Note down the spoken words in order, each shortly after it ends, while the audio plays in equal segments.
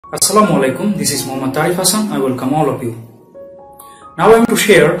Assalamu alaikum, this is TARIF Hasan. I welcome all of you. Now I am to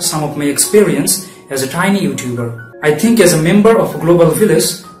share some of my experience as a tiny YouTuber. I think as a member of a global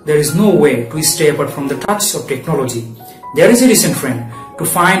village, there is no way to stay apart from the touch of technology. There is a recent trend to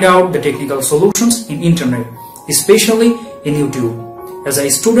find out the technical solutions in internet, especially in YouTube. As a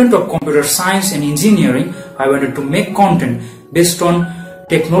student of computer science and engineering, I wanted to make content based on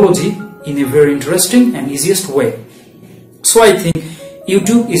technology in a very interesting and easiest way. So I think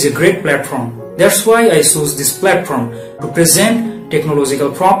YouTube is a great platform. That's why I chose this platform to present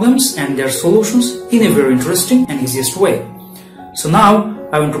technological problems and their solutions in a very interesting and easiest way. So now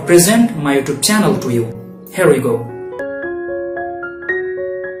I want to present my YouTube channel to you. Here we go.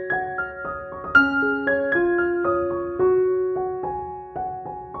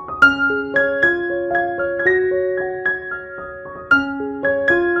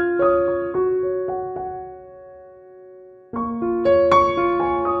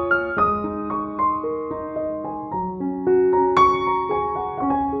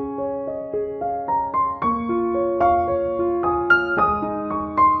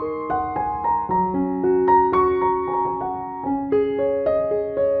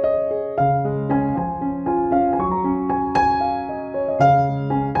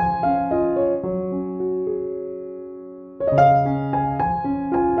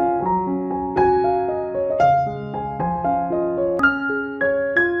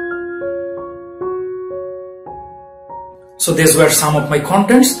 So these were some of my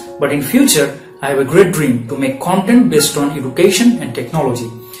contents, but in future I have a great dream to make content based on education and technology.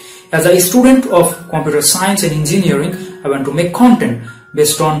 As a student of computer science and engineering, I want to make content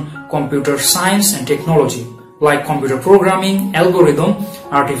based on computer science and technology, like computer programming, algorithm,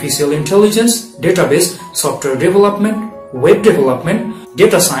 artificial intelligence, database, software development, web development,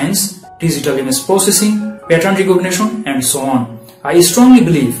 data science, digital image processing, pattern recognition, and so on. I strongly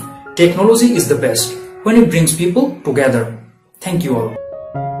believe technology is the best when it brings people together. Thank you all.